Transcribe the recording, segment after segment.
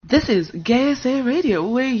This is GSA Radio,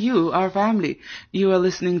 where you are family. You are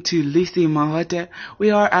listening to Lucy Mahote. We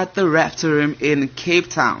are at the Raptor Room in Cape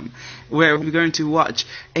Town, where we're going to watch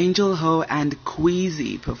Angel Ho and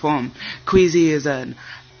Queesy perform. Queesy is an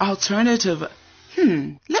alternative.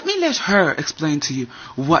 Let her explain to you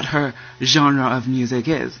what her genre of music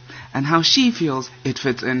is and how she feels it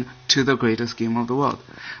fits in to the greater scheme of the world.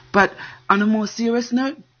 But on a more serious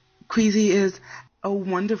note, Queesy is a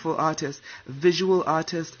wonderful artist, visual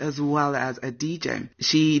artist as well as a DJ.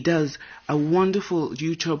 She does a wonderful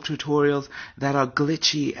YouTube tutorials that are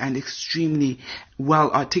glitchy and extremely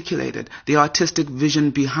well articulated. The artistic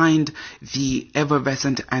vision behind the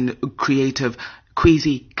effervescent and creative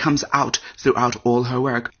Queesy comes out throughout all her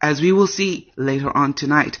work. As we will see later on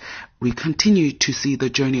tonight, we continue to see the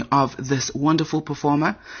journey of this wonderful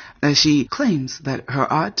performer as she claims that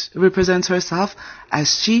her art represents herself,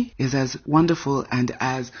 as she is as wonderful and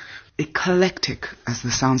as eclectic as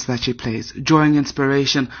the sounds that she plays, drawing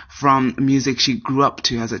inspiration from music she grew up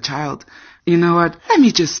to as a child. You know what? Let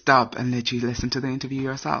me just stop and let you listen to the interview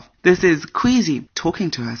yourself. This is Queesy talking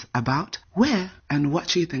to us about where and what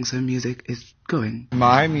she thinks her music is going.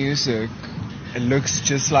 My music, it looks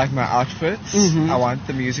just like my outfits. I want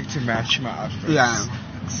the music to match my outfits. Yeah.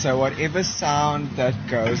 So whatever sound that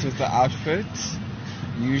goes with the outfits,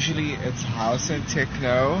 usually it's house and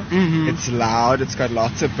techno. It's loud, it's got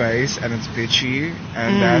lots of bass, and it's bitchy,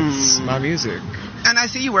 and that's my music. And I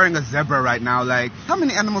see you wearing a zebra right now. Like, how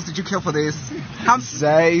many animals did you kill for this?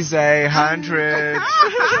 Zay, 100.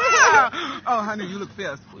 Oh, honey, you look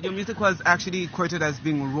fierce. Your music was actually quoted as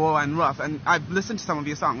being raw and rough, and I've listened to some of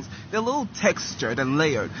your songs. They're a little textured and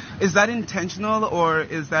layered. Is that intentional, or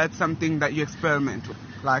is that something that you experiment with?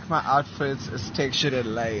 Like my outfits is textured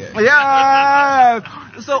and layered.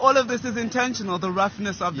 Yeah! So all of this is intentional, the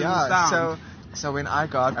roughness of the sound. So when I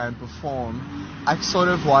go out and perform, I sort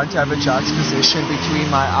of want to have a juxtaposition between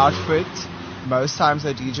my outfit. Most times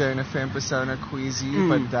I DJ in a femme persona Queesy,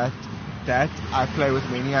 but that I play with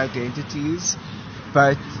many identities.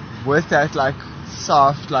 But with that like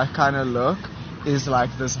soft like kind of look is like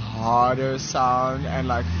this harder sound, and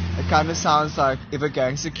like it kind of sounds like if I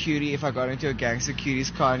got into a Gangster Cutie's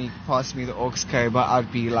car and he passed me the aux cable,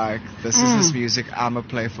 I'd be like, this is his music, I'ma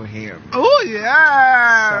play for him. Oh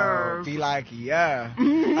yeah. So be like, yeah,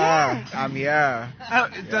 I'm here.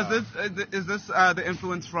 Is this the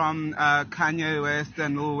influence from Kanye West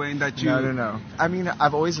and Lil Wayne that you? No. I mean,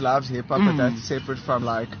 I've always loved hip hop, but that's separate from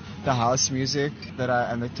like the house music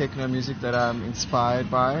and the techno music that I'm inspired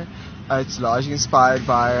by. It's largely inspired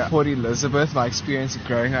by Port Elizabeth, my experience of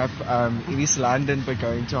growing up in East London, but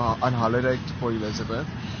going on holiday to Port Elizabeth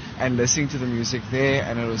and listening to the music there,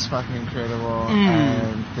 and it was fucking incredible.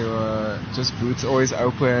 And there were just booths always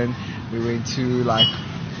open. We went to like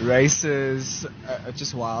races,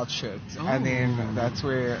 just wild shit. And then that's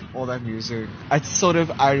where all that music,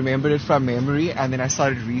 I remembered it from memory, and then I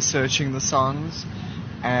started researching the songs,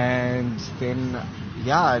 and then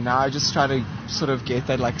now I just try to sort of get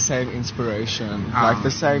that like same inspiration, like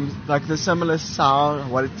the similar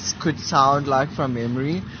sound, what it could sound like from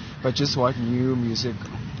memory, but just what new music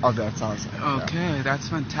of that sounds like. Okay, that's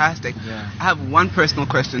fantastic. Yeah. I have one personal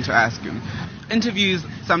question to ask you. Interviews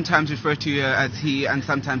sometimes refer to you as he and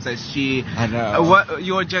sometimes as she. I know. What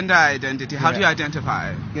your gender identity? How do you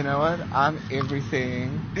identify? You know what? I'm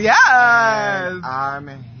everything. Yes. I'm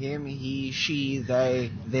him, he, she, they,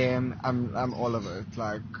 them. I'm all of it.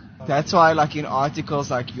 Like that's why, like in articles,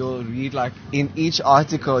 like you'll read, like in each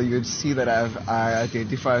article, you'd see that I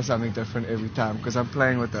identify as something different every time because I'm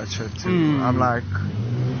playing with that shit too. I'm like.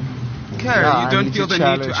 Okay, you don't feel the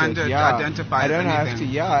need to identify. I don't as have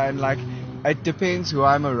to. And like. It depends who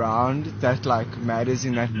I'm around that like matters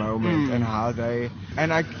in that moment and how they,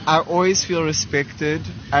 and I always feel respected,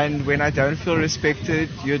 and when I don't feel respected,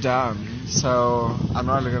 you're dumb, so I'm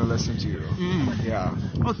not going to listen to you. Yeah.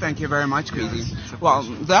 Well, thank you very much, Queesy. Well,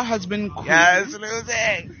 that has been Queesy. Yes,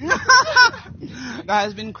 losing. That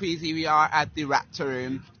has been Queesy. We are at the Raptor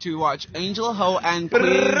Room to watch Angel Ho and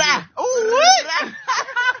Queesy.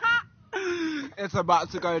 It's about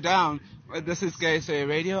to go down. This is GSA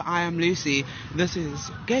Radio. I am Lucy. This is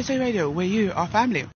GSA Radio, where you are family.